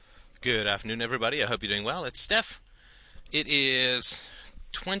Good afternoon, everybody. I hope you're doing well. It's Steph. It is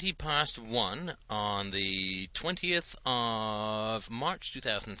 1:20 on the 20th of March,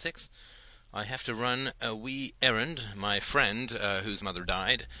 2006. I have to run a wee errand. My friend, whose mother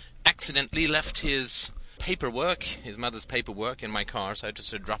died, accidentally left his mother's paperwork, in my car, so I just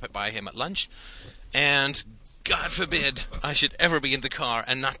had to drop it by him at lunch. And God forbid I should ever be in the car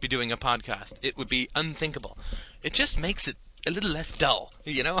and not be doing a podcast. It would be unthinkable. It just makes it a little less dull,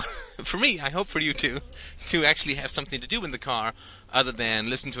 you know? For me, I hope for you too, to actually have something to do in the car other than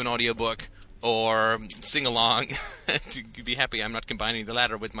listen to an audiobook or sing along. To be happy I'm not combining the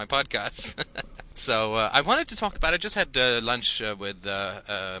latter with my podcasts. So I wanted to talk about it. I just had lunch with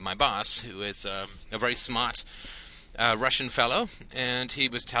my boss, who is a very smart Russian fellow, and he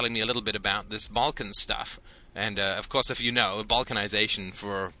was telling me a little bit about this Balkan stuff. And of course, if you know, Balkanization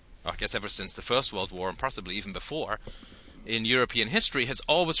for, I guess, ever since the First World War, and possibly even before, in European history, has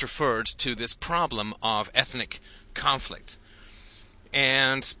always referred to this problem of ethnic conflict.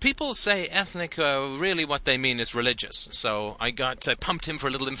 And people say ethnic, really what they mean is religious. So I pumped him for a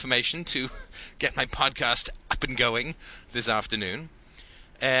little information to get my podcast up and going this afternoon,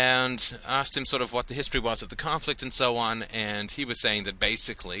 and asked him sort of what the history was of the conflict and so on. And he was saying that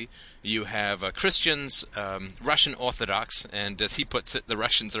basically you have Christians, Russian Orthodox, and as he puts it, the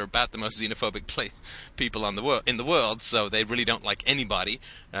Russians are about the most xenophobic people in the world, so they really don't like anybody.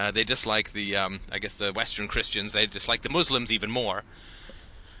 They dislike the Western Christians. They dislike the Muslims even more.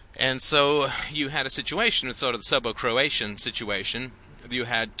 And so you had a situation, it's sort of the Serbo-Croatian situation. You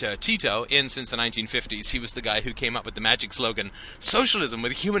had Tito in since the 1950s. He was the guy who came up with the magic slogan, socialism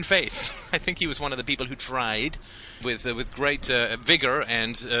with a human face. I think he was one of the people who tried, with great vigor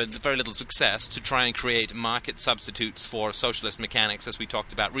and very little success, to try and create market substitutes for socialist mechanics, as we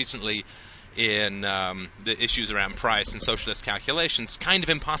talked about recently in the issues around price and socialist calculations. Kind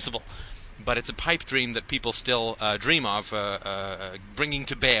of impossible, but it's a pipe dream that people still dream of, bringing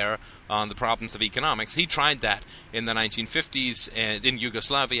to bear on the problems of economics. He tried that in the 1950s and in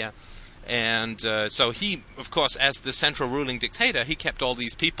Yugoslavia, and so he, of course, as the central ruling dictator, he kept all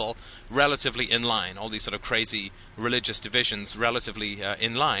these people relatively in line, all these sort of crazy religious divisions relatively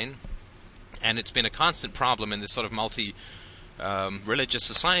in line, and it's been a constant problem in this sort of religious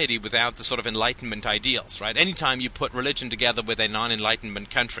society without the sort of Enlightenment ideals, right? Anytime you put religion together with a non-Enlightenment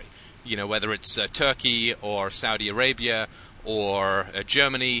country, you know, whether it's Turkey or Saudi Arabia or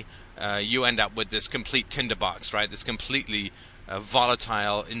Germany, you end up with this complete tinderbox, right? This completely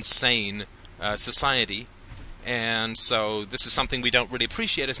volatile, insane society. And so this is something we don't really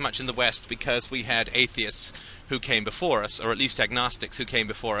appreciate as much in the West, because we had atheists who came before us, or at least agnostics who came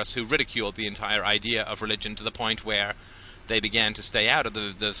before us, who ridiculed the entire idea of religion to the point where they began to stay out of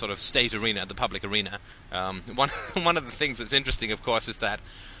the sort of state arena, the public arena. One of the things that's interesting, of course, is that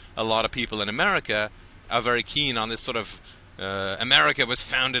a lot of people in America are very keen on this sort of America was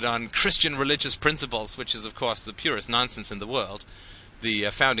founded on Christian religious principles, which is, of course, the purest nonsense in the world. The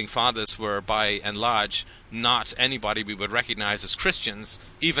founding fathers were, by and large, not anybody we would recognize as Christians,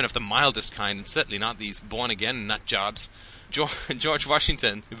 even of the mildest kind, and certainly not these born-again nut jobs. George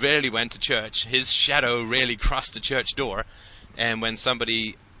Washington rarely went to church. His shadow rarely crossed a church door. And when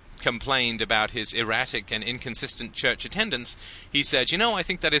somebody complained about his erratic and inconsistent church attendance, he said, I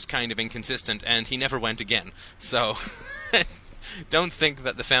think that is kind of inconsistent, and he never went again. So don't think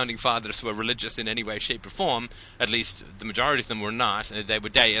that the founding fathers were religious in any way, shape, or form. At least the majority of them were not. They were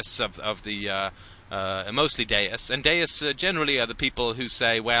deists mostly deists, and deists generally are the people who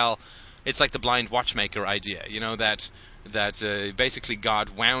say, well, it's like the blind watchmaker idea, that basically God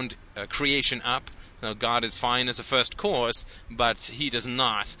wound creation up. Now, God is fine as a first cause, but he does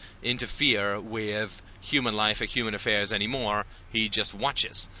not interfere with human life or human affairs anymore. He just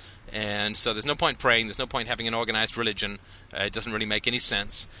watches. And so there's no point praying, there's no point having an organized religion. It doesn't really make any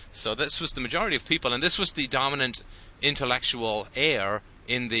sense. So this was the majority of people, and this was the dominant intellectual air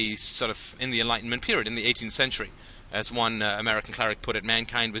in the Enlightenment period, in the 18th century. As one American cleric put it,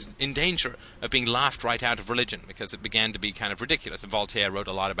 mankind was in danger of being laughed right out of religion because it began to be kind of ridiculous. Voltaire wrote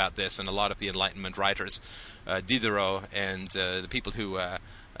a lot about this, and a lot of the Enlightenment writers, Diderot and the people who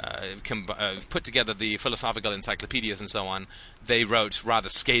put together the philosophical encyclopedias and so on, they wrote rather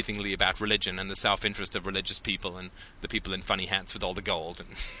scathingly about religion and the self-interest of religious people and the people in funny hats with all the gold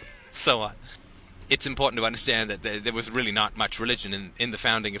and so on. It's important to understand that there was really not much religion in the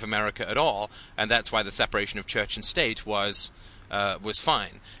founding of America at all, and that's why the separation of church and state was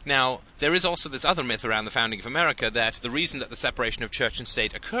fine. Now, there is also this other myth around the founding of America that the reason that the separation of church and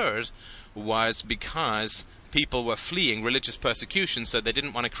state occurred was because people were fleeing religious persecution, so they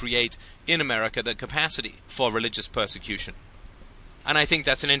didn't want to create in America the capacity for religious persecution. And I think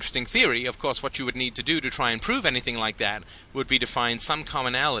that's an interesting theory. Of course, what you would need to do to try and prove anything like that would be to find some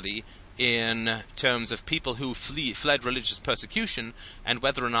commonality in terms of people who fled religious persecution, and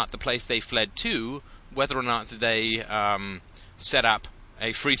whether or not the place they fled to, whether or not they set up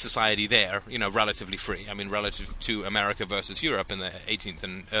a free society there, relatively free. I mean, relative to America versus Europe in the 18th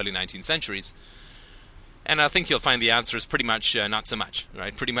and early 19th centuries. And I think you'll find the answer is pretty much not so much,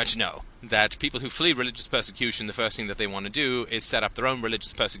 right? Pretty much no. That people who flee religious persecution, the first thing that they want to do is set up their own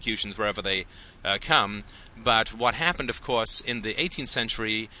religious persecutions wherever they come. But what happened, of course, in the 18th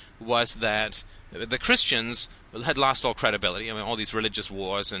century was that the Christians had lost all credibility. I mean, all these religious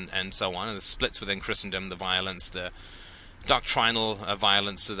wars and so on, and the splits within Christendom, the violence, the doctrinal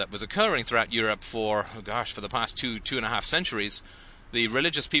violence that was occurring throughout Europe for the past two and a half centuries. The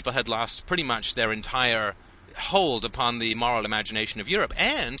religious people had lost pretty much their entire hold upon the moral imagination of Europe.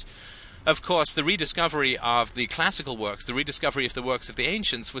 And, of course, the rediscovery of the classical works, the rediscovery of the works of the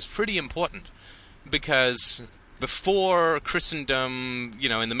ancients was pretty important. Because before Christendom,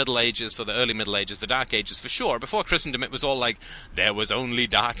 in the Middle Ages, or the early Middle Ages, the Dark Ages for sure, before Christendom it was all like, there was only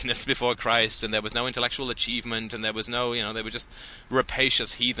darkness before Christ, and there was no intellectual achievement, and there was no, they were just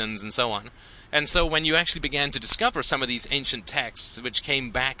rapacious heathens and so on. And so when you actually began to discover some of these ancient texts, which came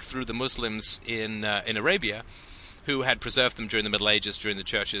back through the Muslims in Arabia, who had preserved them during the Middle Ages, during the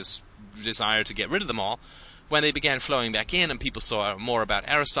Church's desire to get rid of them all, when they began flowing back in and people saw more about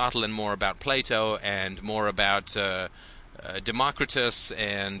Aristotle and more about Plato and more about Democritus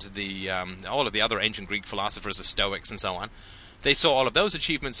and all of the other ancient Greek philosophers, the Stoics and so on, they saw all of those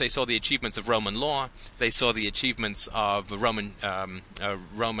achievements. They saw the achievements of Roman law. They saw the achievements of Roman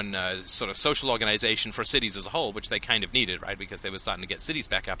sort of social organization for cities as a whole, which they kind of needed, right, because they were starting to get cities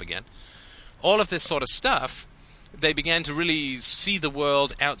back up again. All of this sort of stuff, they began to really see the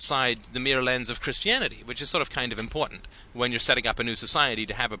world outside the mere lens of Christianity, which is sort of kind of important when you're setting up a new society,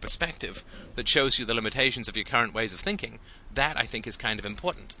 to have a perspective that shows you the limitations of your current ways of thinking. That, I think, is kind of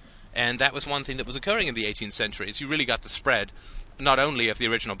important. And that was one thing that was occurring in the 18th century, is you really got the spread, not only of the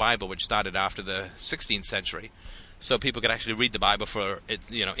original Bible, which started after the 16th century, so people could actually read the Bible for it,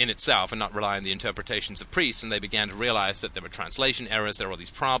 in itself and not rely on the interpretations of priests, and they began to realize that there were translation errors, there were all these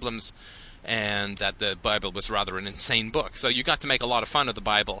problems, and that the Bible was rather an insane book. So you got to make a lot of fun of the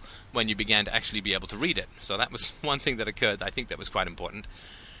Bible when you began to actually be able to read it. So that was one thing that occurred. I think that was quite important.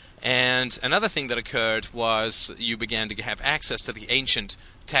 And another thing that occurred was you began to have access to the ancient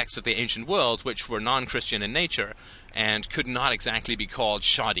texts of the ancient world, which were non-Christian in nature and could not exactly be called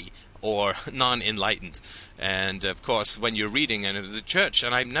shoddy or non-enlightened. And, of course, when you're reading in the church,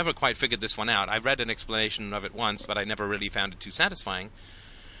 and I've never quite figured this one out. I read an explanation of it once, but I never really found it too satisfying.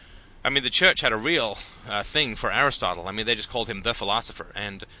 I mean, the church had a real thing for Aristotle. I mean, they just called him the philosopher,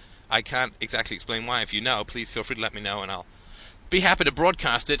 and I can't exactly explain why. If you know, please feel free to let me know, and I'll be happy to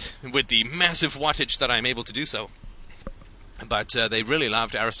broadcast it with the massive wattage that I'm able to do so. But they really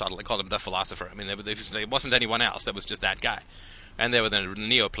loved Aristotle. They called him the philosopher. I mean, there wasn't anyone else. There was just that guy. And there were the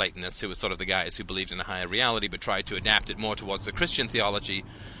Neoplatonists, who were sort of the guys who believed in a higher reality but tried to adapt it more towards the Christian theology.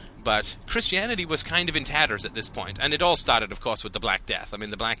 But Christianity was kind of in tatters at this point. And it all started, of course, with the Black Death. I mean,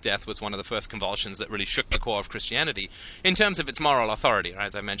 the Black Death was one of the first convulsions that really shook the core of Christianity in terms of its moral authority.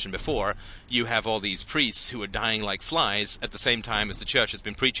 As I mentioned before, you have all these priests who are dying like flies at the same time as the church has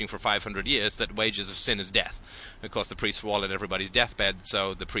been preaching for 500 years that wages of sin is death. Of course, the priests were all at everybody's deathbed,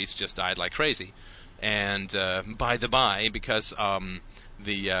 so the priests just died like crazy. And by the by, because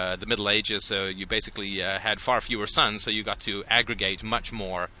the Middle Ages, you basically had far fewer sons, so you got to aggregate much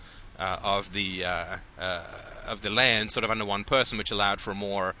more of the land sort of under one person, which allowed for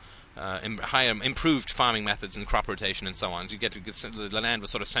more higher, improved farming methods and crop rotation and so on. So the land was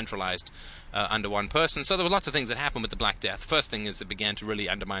sort of centralized under one person. So there were lots of things that happened with the Black Death. First thing is it began to really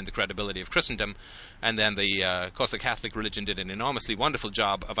undermine the credibility of Christendom, and then of course the Catholic religion did an enormously wonderful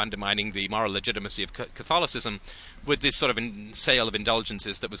job of undermining the moral legitimacy of Catholicism with this sort of sale of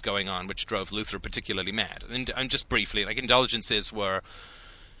indulgences that was going on, which drove Luther particularly mad. And just briefly, like, indulgences were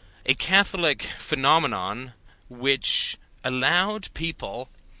a Catholic phenomenon which allowed people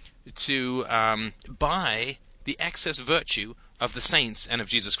to buy the excess virtue of the saints and of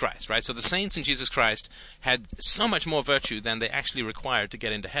Jesus Christ, right? So the saints and Jesus Christ had so much more virtue than they actually required to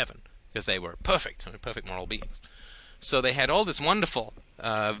get into heaven, because they were perfect moral beings. So they had all this wonderful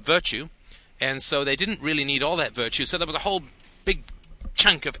virtue, and so they didn't really need all that virtue, so there was a whole big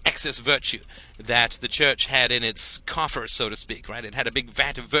chunk of excess virtue that the church had in its coffers, so to speak, right? It had a big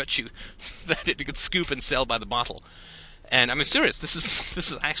vat of virtue that it could scoop and sell by the bottle. And I'm serious, this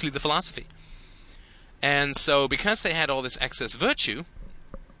is actually the philosophy. And so because they had all this excess virtue,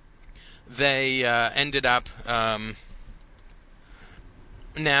 they ended up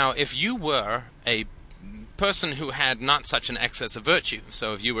Now, if you were a person who had not such an excess of virtue,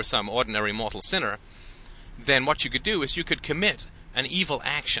 so if you were some ordinary mortal sinner, then what you could do is you could commit an evil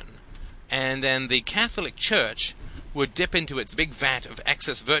action, and then the Catholic Church would dip into its big vat of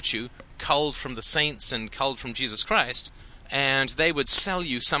excess virtue, culled from the saints and culled from Jesus Christ, and they would sell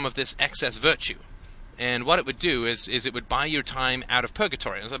you some of this excess virtue. And what it would do is it would buy your time out of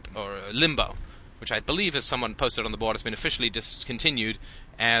purgatory, or limbo, which I believe, as someone posted on the board, has been officially discontinued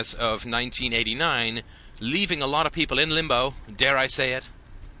as of 1989, leaving a lot of people in limbo. Dare I say it?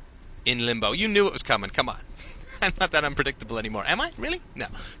 In limbo. You knew it was coming. Come on. I'm not that unpredictable anymore. Am I? Really? No.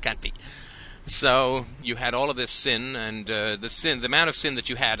 Can't be. So you had all of this sin, and the amount of sin that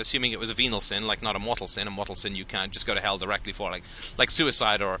you had, assuming it was a venial sin, like not a mortal sin. A mortal sin you can't just go to hell directly for, like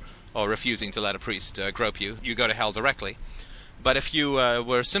suicide or refusing to let a priest grope you. You go to hell directly. But if you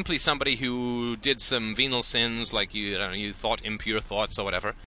were simply somebody who did some venial sins, like you thought impure thoughts or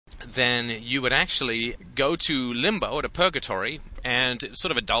whatever, then you would actually go to limbo, to purgatory, and it's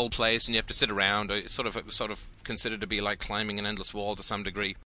sort of a dull place, and you have to sit around. It's sort of considered to be like climbing an endless wall to some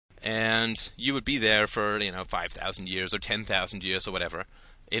degree. And you would be there for 5,000 years or 10,000 years or whatever,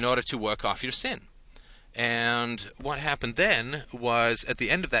 in order to work off your sin. And what happened then was, at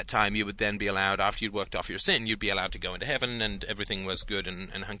the end of that time, you would then be allowed, after you'd worked off your sin, you'd be allowed to go into heaven, and everything was good and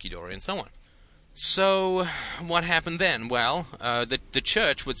hunky-dory and so on. So, what happened then? Well, the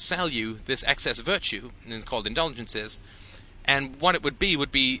church would sell you this excess virtue, and it's called indulgences, and what it would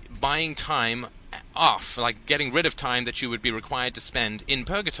be buying time off, like getting rid of time that you would be required to spend in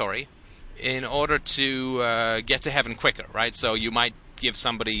purgatory in order to get to heaven quicker, right? So you might give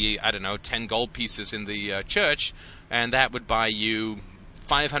somebody, 10 gold pieces in the church, and that would buy you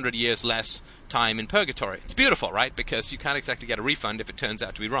 500 years less time in purgatory. It's beautiful, right? Because you can't exactly get a refund if it turns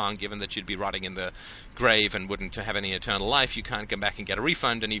out to be wrong, given that you'd be rotting in the grave and wouldn't have any eternal life. You can't come back and get a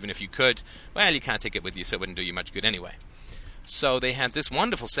refund, and even if you could, well, you can't take it with you, so it wouldn't do you much good anyway. So they had this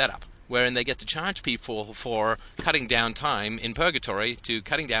wonderful setup wherein they get to charge people for cutting down time in purgatory to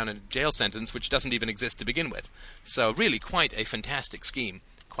cutting down a jail sentence which doesn't even exist to begin with. So really quite a fantastic scheme,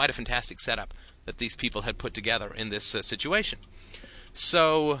 quite a fantastic setup that these people had put together in this situation.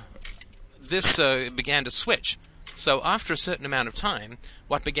 So this began to switch. So after a certain amount of time,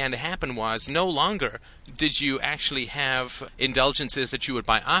 what began to happen was no longer did you actually have indulgences that you would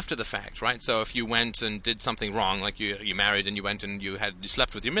buy after the fact, right? So if you went and did something wrong, like you married and you went and you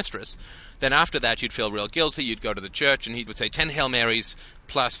slept with your mistress, then after that you'd feel real guilty. You'd go to the church and he would say 10 Hail Marys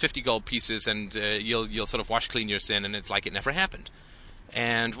plus 50 gold pieces, and you'll sort of wash clean your sin, and it's like it never happened.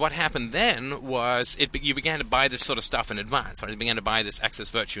 And what happened then was you began to buy this sort of stuff in advance, right? You began to buy this excess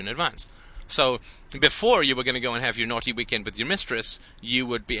virtue in advance. So before you were going to go and have your naughty weekend with your mistress, you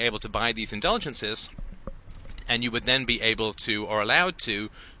would be able to buy these indulgences, and you would then be able to, or allowed to,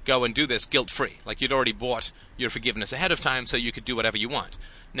 go and do this guilt-free. Like you'd already bought your forgiveness ahead of time, so you could do whatever you want.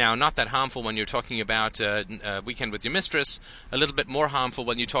 Now, not that harmful when you're talking about a weekend with your mistress, a little bit more harmful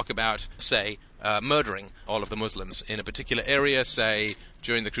when you talk about, say, murdering all of the Muslims in a particular area, say,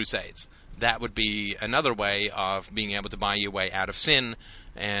 during the Crusades. That would be another way of being able to buy your way out of sin.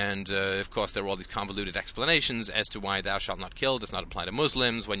 And, of course, there were all these convoluted explanations as to why thou shalt not kill does not apply to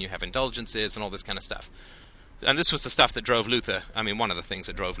Muslims when you have indulgences and all this kind of stuff. And this was the stuff that drove Luther, one of the things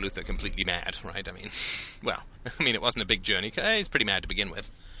that drove Luther completely mad, right? It wasn't a big journey. He's pretty mad to begin with.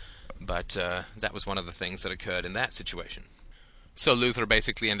 But that was one of the things that occurred in that situation. So Luther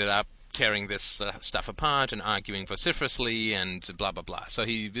basically ended up tearing this stuff apart and arguing vociferously and blah, blah, blah. So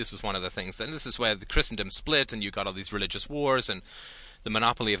this is one of the things, and this is where the Christendom split, and you got all these religious wars, and the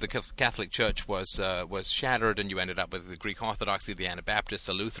monopoly of the Catholic Church was shattered, and you ended up with the Greek Orthodoxy, the Anabaptists,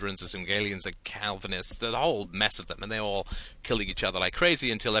 the Lutherans, the Zwinglians, the Calvinists, the whole mess of them, and they all killing each other like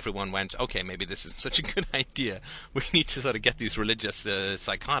crazy until everyone went, okay, maybe this isn't such a good idea. We need to sort of get these religious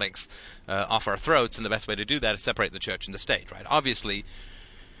psychotics off our throats, and the best way to do that is separate the church and the state, right? Obviously,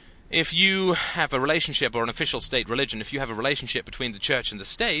 if you have a relationship, or an official state religion, if you have a relationship between the church and the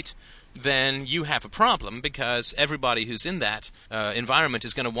state, then you have a problem, because everybody who's in that environment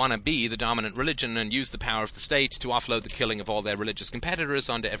is going to want to be the dominant religion and use the power of the state to offload the killing of all their religious competitors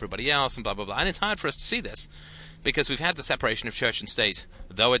onto everybody else, and blah, blah, blah. And it's hard for us to see this, because we've had the separation of church and state,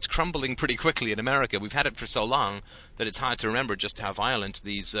 though it's crumbling pretty quickly in America. We've had it for so long that it's hard to remember just how violent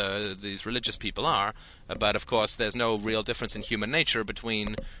these religious people are. But, of course, there's no real difference in human nature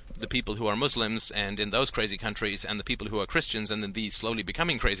between the people who are Muslims and in those crazy countries and the people who are Christians and in these slowly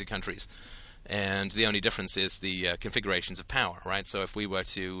becoming crazy countries. And the only difference is the configurations of power, right? So if we were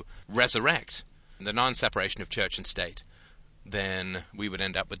to resurrect the non-separation of church and state, then we would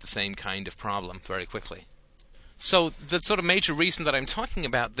end up with the same kind of problem very quickly. So the sort of major reason that I'm talking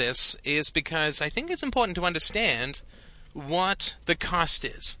about this is because I think it's important to understand what the cost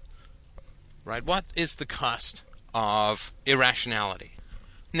is. Right? What is the cost of irrationality?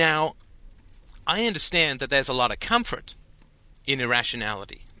 Now, I understand that there's a lot of comfort in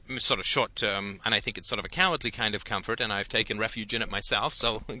irrationality, sort of short-term, and I think it's sort of a cowardly kind of comfort, and I've taken refuge in it myself,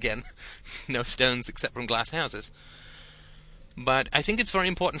 so again, no stones except from glass houses. But I think it's very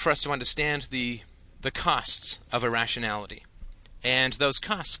important for us to understand the costs of irrationality, and those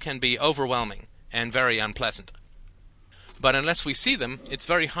costs can be overwhelming and very unpleasant. But unless we see them, it's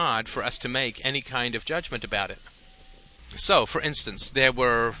very hard for us to make any kind of judgment about it. So, for instance, there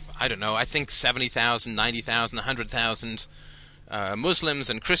were, I think 70,000, 90,000, 100,000 Muslims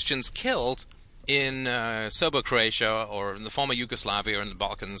and Christians killed in Serbo Croatia or in the former Yugoslavia or in the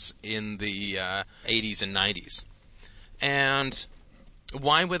Balkans in the 80s and 90s. And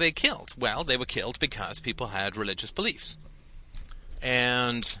why were they killed? Well, they were killed because people had religious beliefs.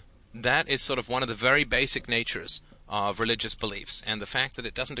 And that is sort of one of the very basic natures of religious beliefs, and the fact that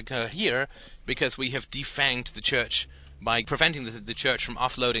it doesn't occur here because we have defanged the church by preventing the church from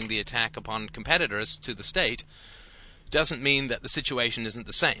offloading the attack upon competitors to the state doesn't mean that the situation isn't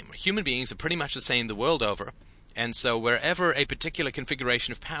the same. Human beings are pretty much the same the world over, and so wherever a particular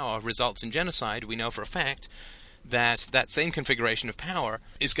configuration of power results in genocide, we know for a fact that that same configuration of power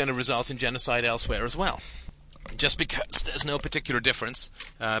is going to result in genocide elsewhere as well. Just because there's no particular difference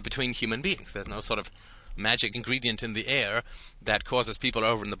between human beings. There's no sort of magic ingredient in the air that causes people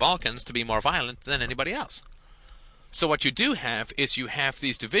over in the Balkans to be more violent than anybody else. So what you do have is you have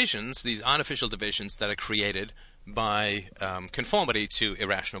these divisions, these artificial divisions that are created by conformity to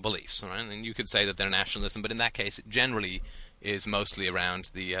irrational beliefs. Right? And you could say that they're nationalism, but in that case it generally is mostly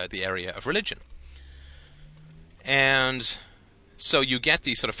around the area of religion. And so you get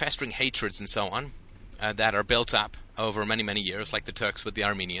these sort of festering hatreds and so on that are built up over many, many years, like the Turks with the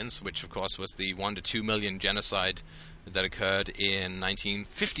Armenians, which of course was the 1 to 2 million genocide that occurred in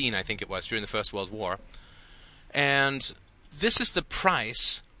 1915, I think it was, during the First World War. And this is the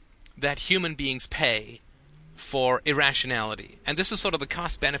price that human beings pay for irrationality. And this is sort of the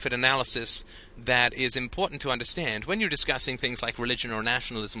cost-benefit analysis that is important to understand when you're discussing things like religion or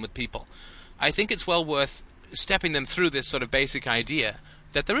nationalism with people. I think it's well worth stepping them through this sort of basic idea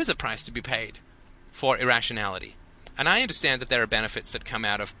that there is a price to be paid for irrationality. And I understand that there are benefits that come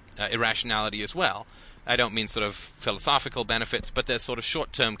out of irrationality as well. I don't mean sort of philosophical benefits, but there's sort of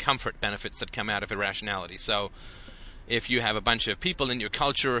short-term comfort benefits that come out of irrationality. So if you have a bunch of people in your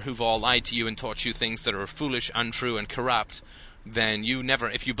culture who've all lied to you and taught you things that are foolish, untrue, and corrupt, then you never,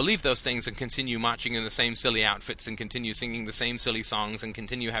 if you believe those things and continue marching in the same silly outfits and continue singing the same silly songs and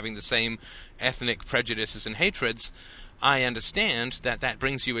continue having the same ethnic prejudices and hatreds, I understand that that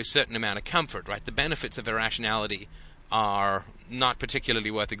brings you a certain amount of comfort, right? The benefits of irrationality are not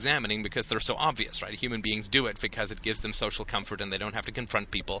particularly worth examining because they're so obvious, right? Human beings do it because it gives them social comfort and they don't have to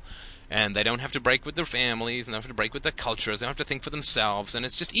confront people and they don't have to break with their families and they don't have to break with their cultures, they don't have to think for themselves, and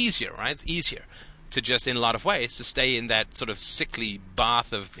it's just easier, right? It's easier to just, in a lot of ways, to stay in that sort of sickly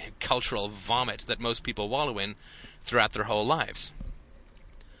bath of cultural vomit that most people wallow in throughout their whole lives.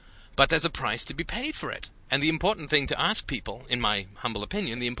 But there's a price to be paid for it. And the important thing to ask people, in my humble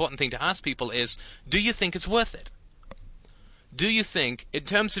opinion, the important thing to ask people is, do you think it's worth it? Do you think, in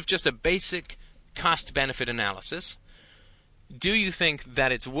terms of just a basic cost-benefit analysis, do you think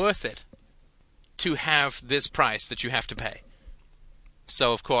that it's worth it to have this price that you have to pay?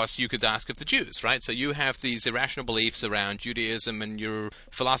 So, of course, you could ask of the Jews, right? So you have these irrational beliefs around Judaism and your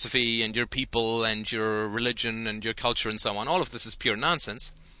philosophy and your people and your religion and your culture and so on. All of this is pure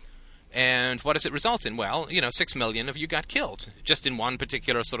nonsense. And what does it result in? Well, 6 million of you got killed just in one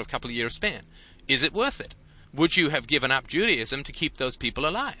particular sort of couple of year span. Is it worth it? Would you have given up Judaism to keep those people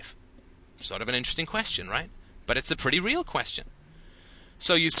alive? Sort of an interesting question, right? But it's a pretty real question.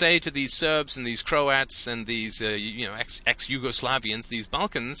 So you say to these Serbs and these Croats and these ex-Yugoslavians, these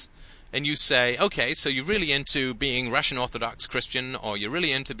Balkans, and you say, okay, so you're really into being Russian Orthodox Christian, or you're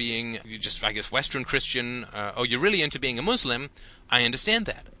really into being Western Christian, or you're really into being a Muslim. I understand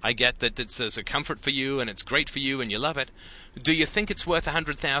that. I get that it's a comfort for you and it's great for you and you love it. Do you think it's worth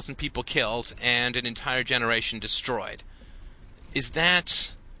 100,000 people killed and an entire generation destroyed? Is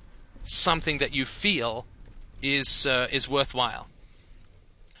that something that you feel is worthwhile?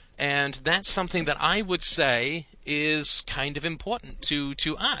 And that's something that I would say is kind of important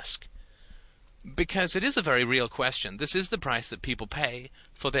to ask. Because it is a very real question. This is the price that people pay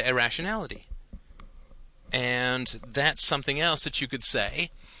for their irrationality. And that's something else that you could say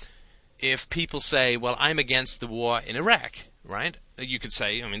if people say, well, I'm against the war in Iraq. right? You could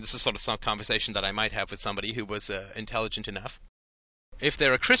say, I mean, this is sort of some conversation that I might have with somebody who was intelligent enough. If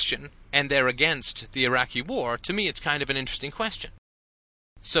they're a Christian and they're against the Iraqi war, to me it's kind of an interesting question.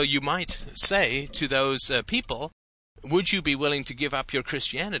 So you might say to those people, would you be willing to give up your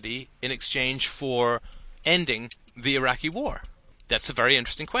Christianity in exchange for ending the Iraqi war? That's a very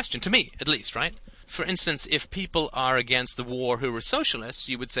interesting question, to me at least, right? For instance, if people are against the war who are socialists,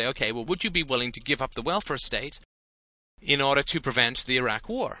 you would say, okay, well, would you be willing to give up the welfare state in order to prevent the Iraq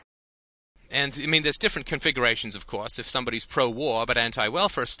war? And, I mean, there's different configurations, of course. If somebody's pro-war but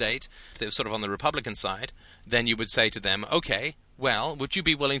anti-welfare state, if they're sort of on the Republican side, then you would say to them, okay, well, would you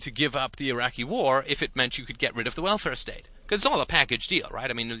be willing to give up the Iraqi war if it meant you could get rid of the welfare state? Because it's all a package deal, right?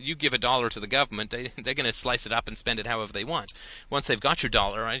 I mean, you give $1 to the government, they're going to slice it up and spend it however they want. Once they've got your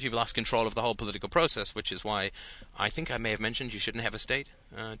dollar, right, you've lost control of the whole political process, which is why I think I may have mentioned you shouldn't have a state.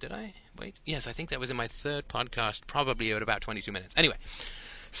 Did I? Wait. Yes, I think that was in my third podcast, probably at about 22 minutes. Anyway,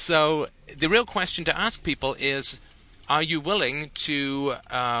 so the real question to ask people is, are you willing to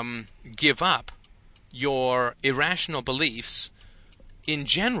give up your irrational beliefs in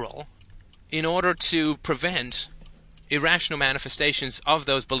general in order to prevent irrational manifestations of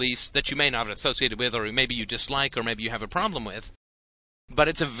those beliefs that you may not have associated with, or maybe you dislike, or maybe you have a problem with, but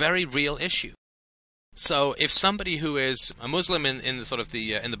it's a very real issue. So if somebody who is a Muslim in the sort of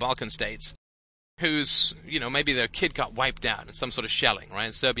in the Balkan states, who's, you know, maybe their kid got wiped out in some sort of shelling,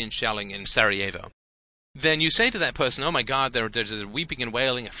 right, Serbian shelling in Sarajevo, then you say to that person, oh my God, they're weeping and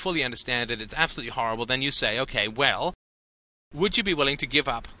wailing, I fully understand it, it's absolutely horrible. Then you say, okay, well, would you be willing to give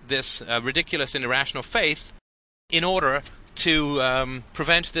up this ridiculous and irrational faith in order to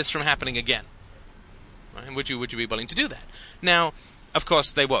prevent this from happening again? Right? Would you be willing to do that? Now, of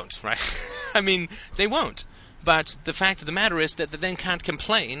course, they won't, right? I mean, they won't. But the fact of the matter is that they then can't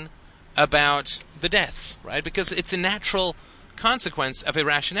complain about the deaths, right? Because it's a natural consequence of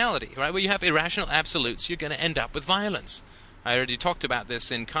irrationality, right? Where you have irrational absolutes, you're going to end up with violence. I already talked about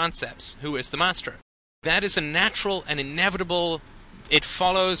this in Concepts, Who is the Master? That is a natural and inevitable, it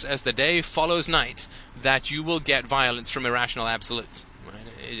follows as the day follows night, that you will get violence from irrational absolutes. Right?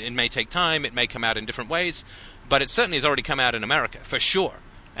 It may take time, it may come out in different ways, but it certainly has already come out in America, for sure.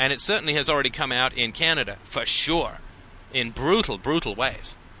 And it certainly has already come out in Canada, for sure, in brutal, brutal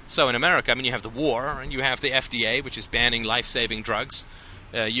ways. So in America, I mean, you have the war, and you have the FDA, which is banning life-saving drugs.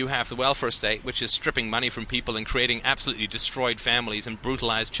 You have the welfare state, which is stripping money from people and creating absolutely destroyed families and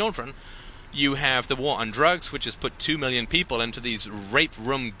brutalized children. You have the war on drugs, which has put 2 million people into these rape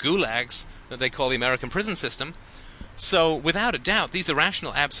room gulags that they call the American prison system. So, without a doubt, these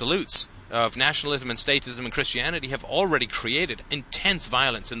irrational absolutes of nationalism and statism and Christianity have already created intense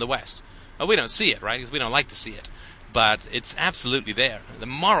violence in the West. Well, we don't see it, right? Because we don't like to see it. But it's absolutely there. The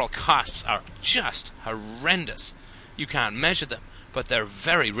moral costs are just horrendous. You can't measure them, but they're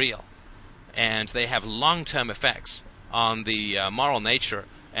very real. And they have long-term effects on the moral nature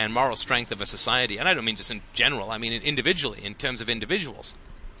and moral strength of a society. And I don't mean just in general, I mean individually, in terms of individuals.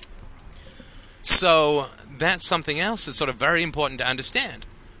 So that's something else that's sort of very important to understand.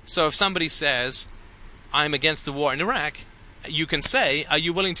 So if somebody says, I'm against the war in Iraq, you can say, are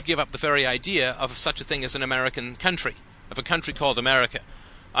you willing to give up the very idea of such a thing as an American country, of a country called America?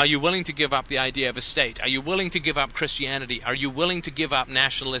 Are you willing to give up the idea of a state? Are you willing to give up Christianity? Are you willing to give up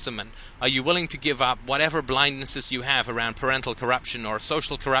nationalism? And are you willing to give up whatever blindnesses you have around parental corruption or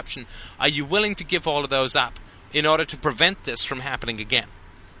social corruption? Are you willing to give all of those up in order to prevent this from happening again?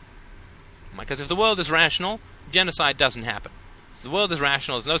 Because if the world is rational, genocide doesn't happen. If the world is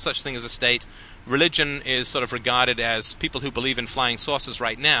rational, there's no such thing as a state. Religion is sort of regarded as people who believe in flying saucers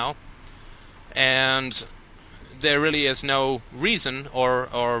right now, and there really is no reason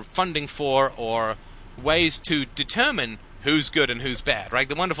or funding for or ways to determine who's good and who's bad, right?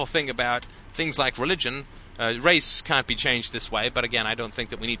 The wonderful thing about things like religion, race can't be changed this way, but again, I don't think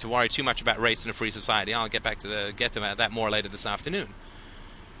that we need to worry too much about race in a free society. I'll get to that more later this afternoon.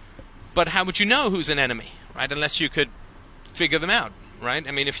 But how would you know who's an enemy, right? Unless you could figure them out, right?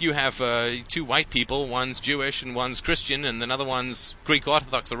 I mean, if you have two white people, one's Jewish and one's Christian, and another one's Greek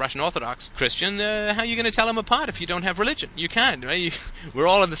Orthodox or Russian Orthodox Christian, how are you going to tell them apart if you don't have religion? You can't, right? We're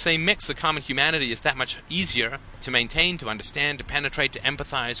all in the same mix. A common humanity is that much easier to maintain, to understand, to penetrate, to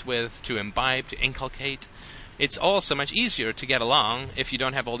empathize with, to imbibe, to inculcate. It's all so much easier to get along if you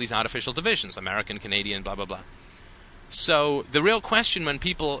don't have all these artificial divisions, American, Canadian, blah, blah, blah. So the real question when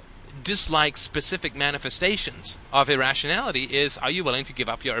people dislike specific manifestations of irrationality is, are you willing to give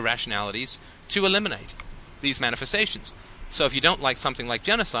up your irrationalities to eliminate these manifestations? So if you don't like something like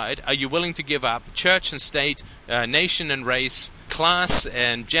genocide, are you willing to give up church and state, nation and race, class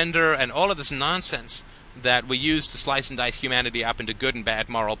and gender, and all of this nonsense that we use to slice and dice humanity up into good and bad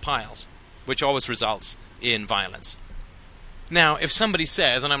moral piles, which always results in violence. Now, if somebody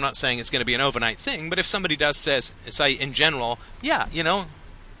says, and I'm not saying it's going to be an overnight thing, but if somebody does say in general, yeah,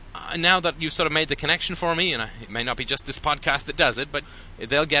 now that you've sort of made the connection for me, and it may not be just this podcast that does it, but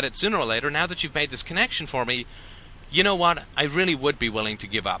they'll get it sooner or later, now that you've made this connection for me, you know what, I really would be willing to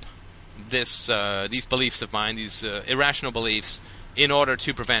give up these beliefs of mine, these irrational beliefs, in order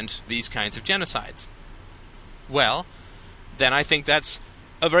to prevent these kinds of genocides. Well, then I think that's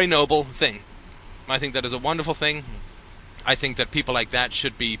a very noble thing. I think that is a wonderful thing. I think that people like that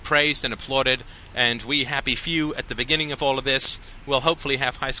should be praised and applauded, and we happy few at the beginning of all of this will hopefully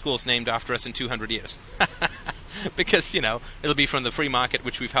have high schools named after us in 200 years. Because, it'll be from the free market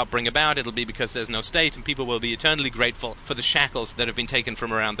which we've helped bring about, it'll be because there's no state, and people will be eternally grateful for the shackles that have been taken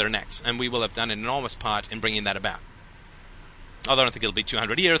from around their necks, and we will have done an enormous part in bringing that about. Although I don't think it'll be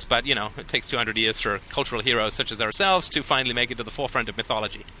 200 years, but, it takes 200 years for cultural heroes such as ourselves to finally make it to the forefront of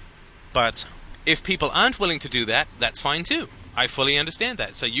mythology. But if people aren't willing to do that, that's fine too. I fully understand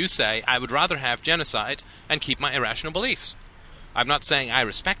that. So you say, I would rather have genocide and keep my irrational beliefs. I'm not saying I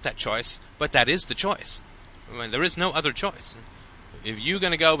respect that choice, but that is the choice. I mean, there is no other choice. If you're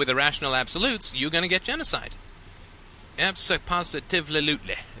going to go with irrational absolutes, you're going to get genocide. Positively.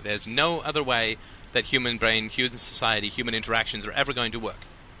 There's no other way that human brain, human society, human interactions are ever going to work.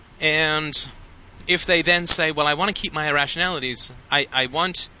 And if they then say, well, I want to keep my irrationalities, I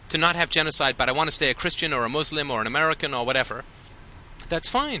want to not have genocide, but I want to stay a Christian or a Muslim or an American or whatever, that's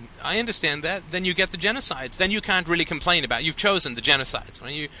fine. I understand that. Then you get the genocides. Then you can't really complain about it. You've chosen the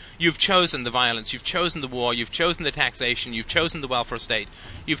genocides. You've chosen the violence. You've chosen the war. You've chosen the taxation. You've chosen the welfare state.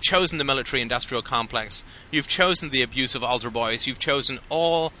 You've chosen the military-industrial complex. You've chosen the abuse of altar boys. You've chosen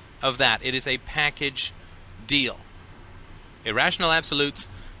all of that. It is a package deal. Irrational absolutes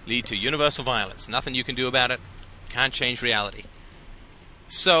lead to universal violence. Nothing you can do about it. Can't change reality.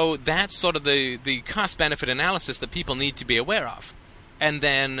 So that's sort of the cost-benefit analysis that people need to be aware of. And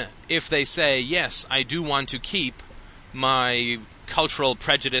then if they say, yes, I do want to keep my cultural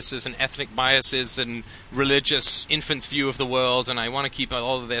prejudices and ethnic biases and religious infant's view of the world, and I want to keep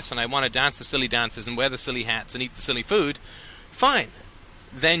all of this, and I want to dance the silly dances and wear the silly hats and eat the silly food, fine.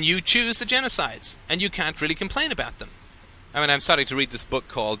 Then you choose the genocides, and you can't really complain about them. I mean, I'm starting to read this book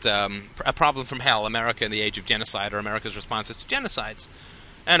called A Problem from Hell, America in the Age of Genocide, or America's Responses to Genocides.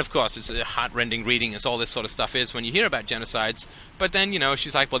 And, of course, it's a heart-rending reading, as all this sort of stuff is when you hear about genocides. But then,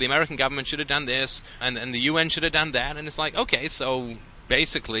 she's like, well, the American government should have done this, and the UN should have done that. And it's like, okay, so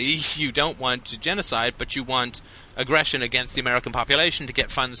basically you don't want genocide, but you want aggression against the American population to get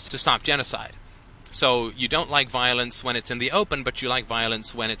funds to stop genocide. So you don't like violence when it's in the open, but you like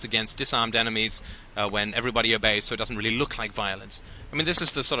violence when it's against disarmed enemies, when everybody obeys, so it doesn't really look like violence. I mean, this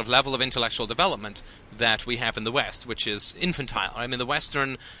is the sort of level of intellectual development that we have in the West, which is infantile. I mean, the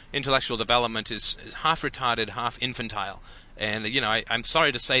Western intellectual development is half retarded, half infantile. And, I'm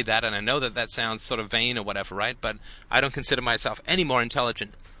sorry to say that, and I know that sounds sort of vain or whatever, right? But I don't consider myself any more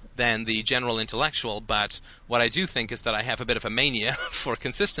intelligent than the general intellectual, but what I do think is that I have a bit of a mania for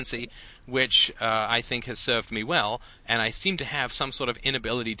consistency, which I think has served me well, and I seem to have some sort of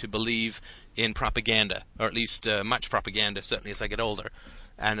inability to believe in propaganda, or at least much propaganda, certainly as I get older.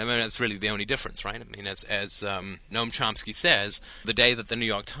 And I mean, that's really the only difference, right? I mean, as Noam Chomsky says, the day that the New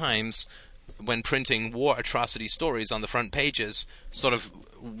York Times, when printing war atrocity stories on the front pages, sort of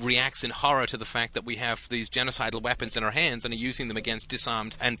reacts in horror to the fact that we have these genocidal weapons in our hands and are using them against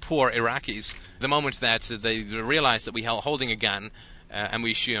disarmed and poor Iraqis. The moment that they realize that we are holding a gun and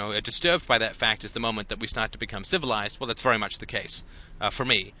we are disturbed by that fact is the moment that we start to become civilized. Well, that's very much the case for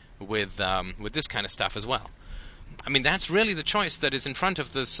me with this kind of stuff as well. I mean, that's really the choice that is in front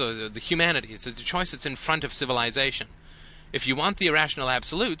of the humanity. It's the choice that's in front of civilization. If you want the irrational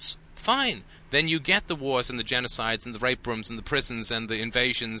absolutes, fine. Then you get the wars and the genocides and the rape rooms and the prisons and the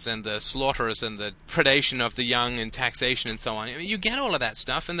invasions and the slaughters and the predation of the young and taxation and so on. I mean, you get all of that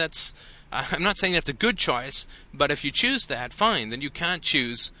stuff, and that's... I'm not saying that's a good choice, but if you choose that, fine. Then you can't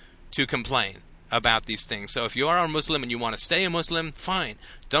choose to complain about these things. So if you are a Muslim and you want to stay a Muslim, fine.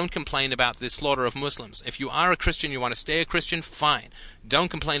 Don't complain about the slaughter of Muslims. If you are a Christian, you want to stay a Christian, fine.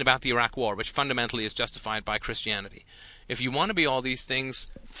 Don't complain about the Iraq War, which fundamentally is justified by Christianity. If you want to be all these things,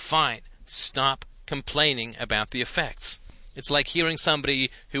 fine. Stop complaining about the effects. It's like hearing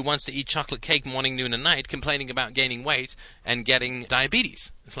somebody who wants to eat chocolate cake morning, noon, and night complaining about gaining weight and getting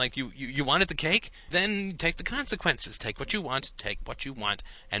diabetes. It's like you wanted the cake? Then take the consequences. Take what you want,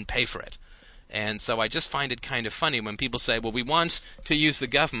 and pay for it. And so I just find it kind of funny when people say, well, we want to use the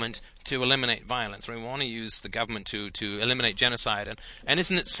government to eliminate violence. We want to use the government to eliminate genocide. And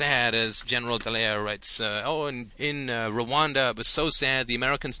isn't it sad, as General Dallaire writes, in Rwanda it was so sad the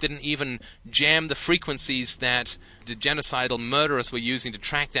Americans didn't even jam the frequencies that the genocidal murderers were using to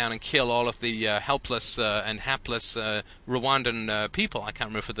track down and kill all of the helpless and hapless Rwandan people. I can't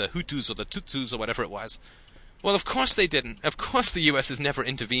remember if the Hutus or the Tutsis or whatever it was. Well, of course they didn't. Of course the U.S. has never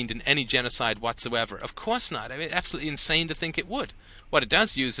intervened in any genocide whatsoever. Of course not. I mean, absolutely insane to think it would. What it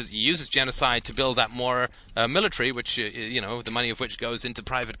does use is it uses genocide to build up more military, which, the money of which goes into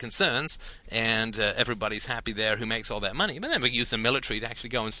private concerns, and everybody's happy there who makes all that money. But then we use the military to actually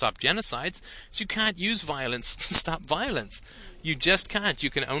go and stop genocides. So you can't use violence to stop violence. You just can't.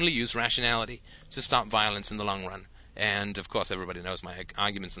 You can only use rationality to stop violence in the long run. And, of course, everybody knows my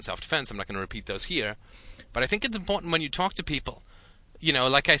arguments in self-defense. I'm not going to repeat those here. But I think it's important when you talk to people,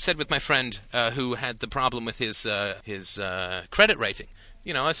 like I said with my friend who had the problem with his credit rating.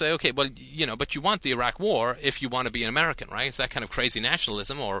 I say, okay, well, but you want the Iraq War if you want to be an American, right? It's that kind of crazy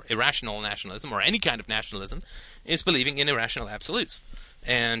nationalism or irrational nationalism or any kind of nationalism is believing in irrational absolutes.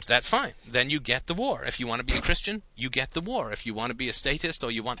 And that's fine. Then you get the war. If you want to be a Christian, you get the war. If you want to be a statist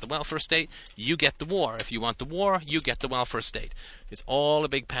or you want the welfare state, you get the war. If you want the war, you get the welfare state. It's all a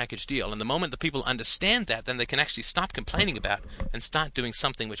big package deal. And the moment the people understand that, then they can actually stop complaining about it and start doing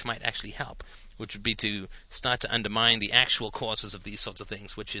something which might actually help, which would be to start to undermine the actual causes of these sorts of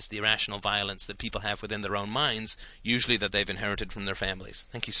things, which is the irrational violence that people have within their own minds, usually that they've inherited from their families.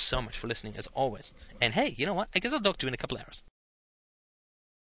 Thank you so much for listening, as always. And hey, you know what? I guess I'll talk to you in a couple hours.